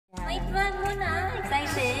Wait man muna.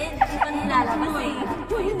 Excited. Hindi ko nilalabas eh.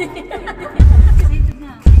 Excited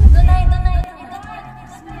na. Ito na, ito na, ito na.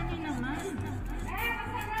 Hindi naman.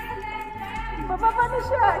 Bababa na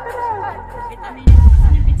siya. Ito na. Vitamin.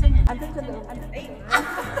 Saan yung pizza niya? Andun sa loob. Ay.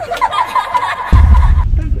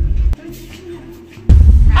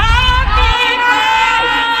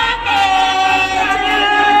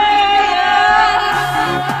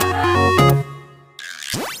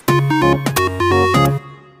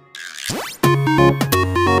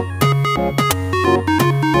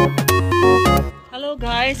 Hello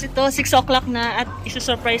guys, ito 6 o'clock na at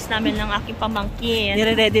isa-surprise namin ng aking pamangkin.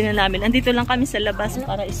 Nire-ready na namin. Andito lang kami sa labas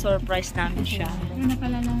para i-surprise namin siya. Ano na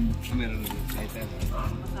pala lang? Meron na excited.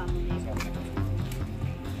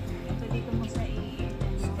 Ito dito mo sa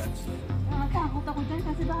takot ako dyan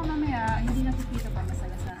kasi baka mamaya hindi nakikita pa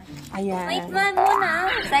masagasaan. Ayan. Wait man muna.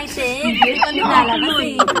 Excited. Hindi ko nilalabas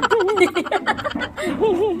eh.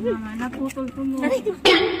 Naputol ko mo.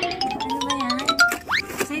 Ano ba yan?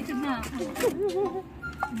 Excited na ako.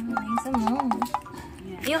 Ayos mo.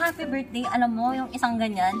 Yung happy birthday, alam mo, yung isang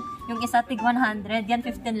ganyan, yung isa tig 100, yan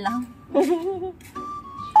 15 lang.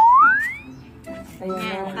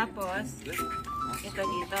 Ayan, tapos, ito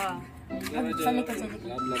dito. Sa likod, sa likod.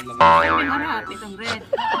 Yung harap, itong red.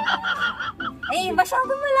 Eh,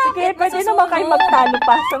 masyado malapit. Sige, pwede naman kayo magtalo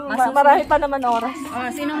pa. Marami pa naman oras. Oh,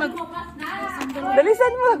 sino mag...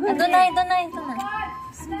 Dalisan mo. Ito na, ito na, ito na.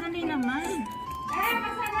 Sandali naman.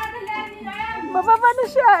 Bababa na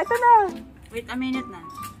siya. Ito na. Wait a minute na.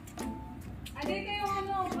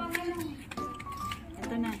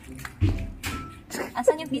 Ito na.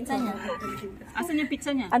 Asan yung pizza niya? Asan yung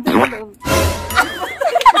pizza niya? Andun sa loob.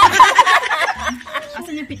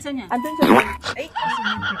 Asan yung pizza niya? Andun sa loob. Ay, asan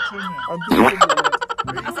yung pizza niya?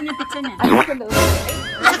 Asan yung pizza niya? Andun sa loob.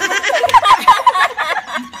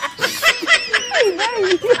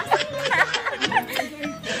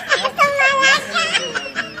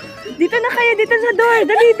 Dito na kayo, dito sa door.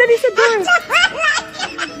 Dali, dali sa door.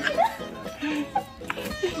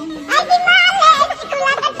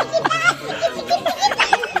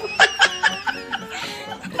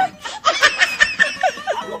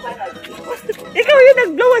 Ikaw yung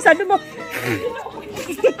nag-blow, sabi mo.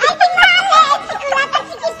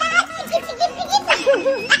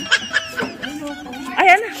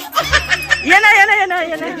 Ayan na. Yan na, yan na, yan na,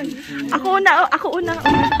 yan na. Ako una, ako una.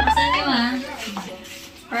 Asan yung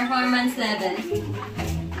performance level?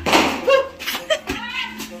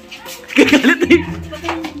 Gagalit na yun.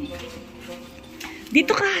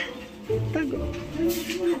 Dito ka. Tago.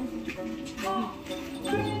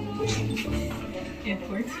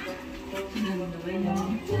 Effort.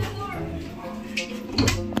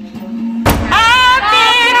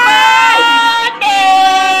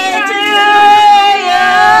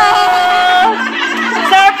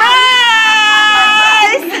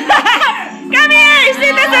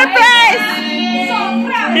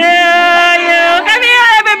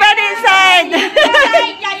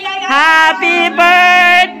 Happy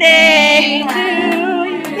birthday to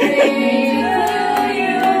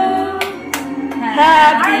you.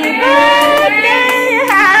 Happy birthday,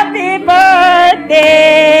 happy birthday.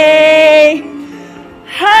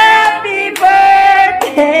 Happy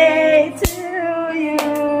birthday to you.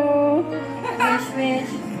 Wish,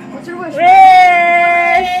 wish. What's your wish?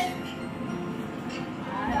 Wish.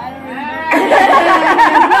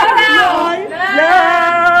 No.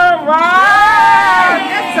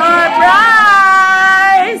 Surprise!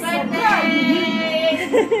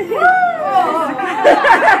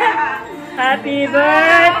 Happy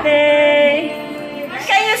birthday!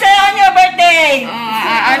 Can you say on your birthday?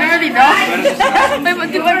 Ano dito?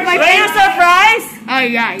 Were you surprised? Oh,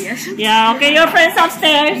 yeah, yes. Yeah, okay, your friends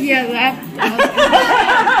upstairs. Yeah,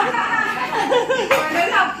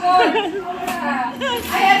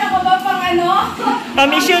 Ay, ano ko ba pang ano?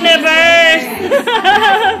 Pamiss Universe!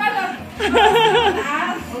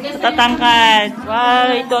 Tatangkad.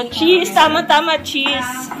 Wow, ito. Cheese. Tama-tama,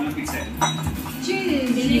 cheese.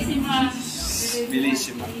 Bellissima.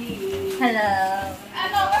 Bellissima. Hello.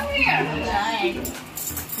 Ano, come here.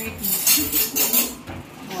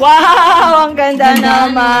 Wow, ang ganda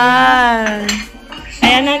naman.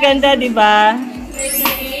 Ayan, ang ganda, di ba?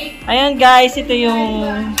 Ayan, guys, ito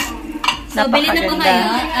yung So, bili na po kayo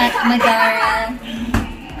at Magara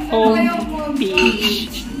home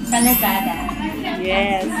page. sa Lazada.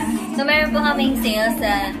 Yes. So, meron po kaming sales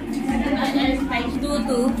sa 2-2.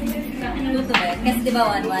 2-2 ba? Kasi di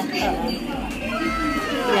ba 1-1?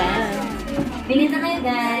 Yan. Bili na kayo,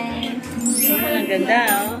 guys. Ang ganda,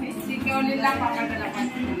 oh.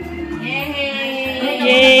 Yay!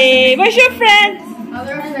 Yay! Where's your friend?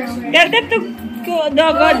 Tell them to Go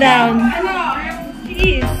down.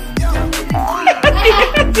 Please.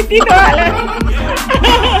 Hindi ko alam.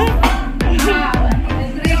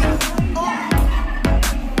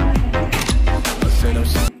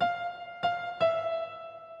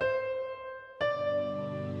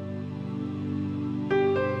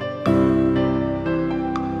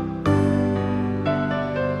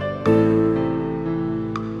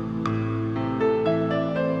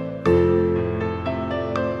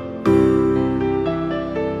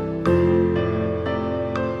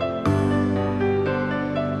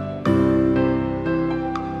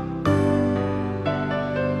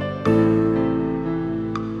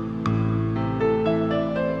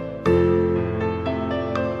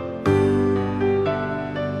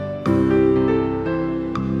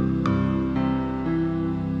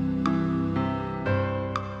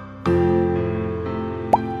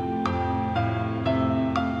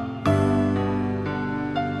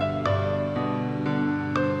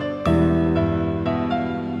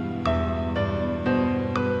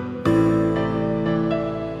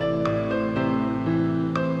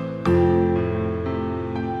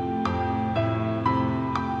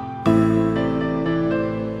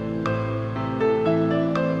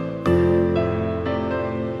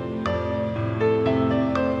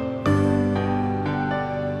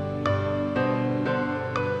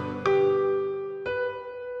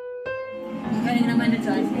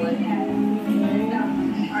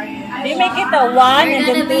 They make it a 1 and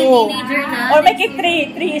then 2. Or make it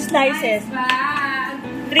 3. 3 slices.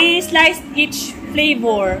 3 slices each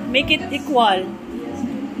flavor. Make it equal.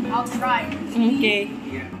 I'll try. Okay.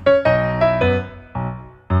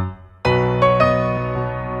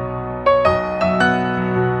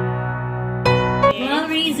 Wow,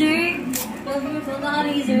 razor.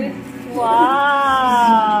 Razor.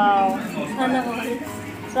 Wow! Sana all.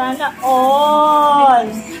 Sana all!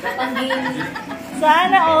 Pang-game.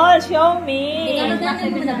 Sana all! Show me!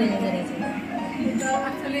 Kailangan mo na nabili sa razor.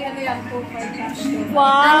 Actually, ano yan? 2.5.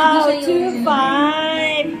 Wow! Ano siya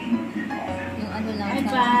 2.5! Yung ano lang.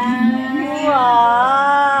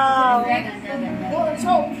 Wow! Oh,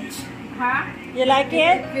 so, ha? You like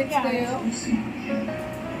it? Fits to you?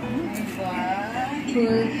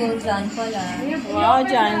 Cool John Paul ah. Wow,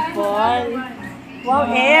 John Paul. Wow,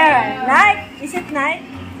 hair. Nike? Is it Nike?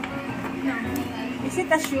 Is it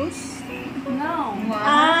a shoes? No.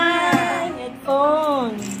 Ah,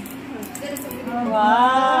 headphone.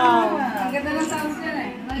 Wow. Ang ganda ng sounds yan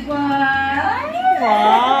eh.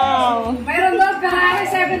 Wow. Mayroon doon, Ferrari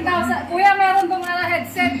 7,000. Kuya, meron doon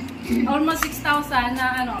headset. Almost 6,000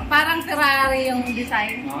 na ano. Parang Ferrari yung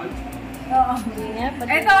design. Oo.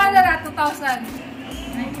 Ito ano na, 2,000.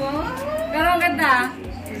 Pero ang ganda.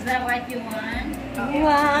 Is that what you want?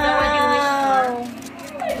 Wow.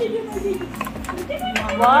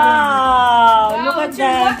 Wow. Look at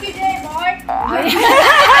that. Lucky day, boy.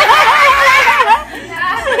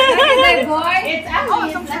 Lucky day, boy. It's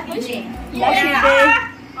actually lucky day. Lucky day.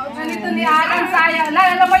 Ganito ni Alan, sayang.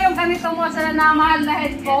 Alam mo yung ganito mo sa namahal na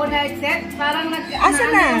headphone, headset? Parang Asa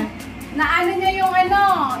na? Naano niya yung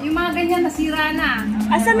ano, yung mga ganyan nasira na.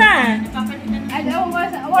 Asa na?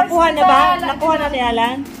 Nakuha na ba? Nakuha na ni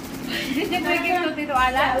Alan? Did you give it to Tito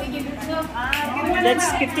Alan? We give it to.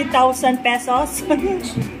 That's 50,000 pesos.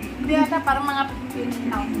 Hindi ata, parang mga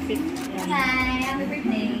 15,000. Hi, happy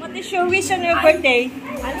birthday. What is your wish on your birthday?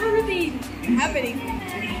 I don't really have any.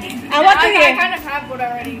 I want to I hear. kind of have one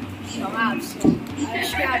already. So I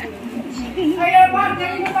just have it.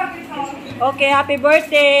 Okay, happy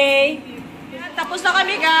birthday! Tapos na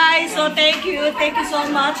kami guys. So thank you so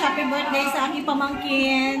much. Happy birthday sa aking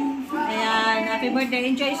pamangkin. Ayan, happy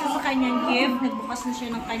birthday. Enjoy siya sa kanyang gift. Nagbukas na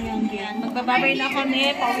siya ng kanyang gift. Magbababay na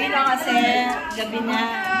kami. Pauwi na kasi. Gabi na.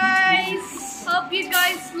 Guys, hope you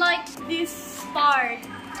guys like this part.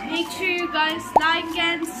 Make sure you guys like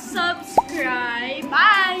and subscribe.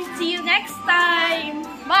 Bye! See you next time!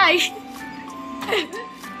 Bye!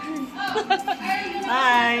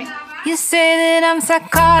 Bye! You say that I'm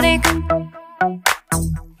psychotic,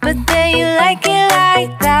 but then you like it like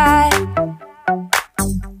that.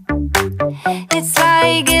 It's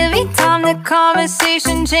like every time the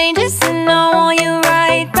conversation changes and I want you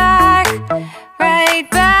right back, right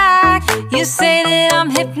back. You say that I'm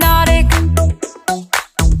hypnotic,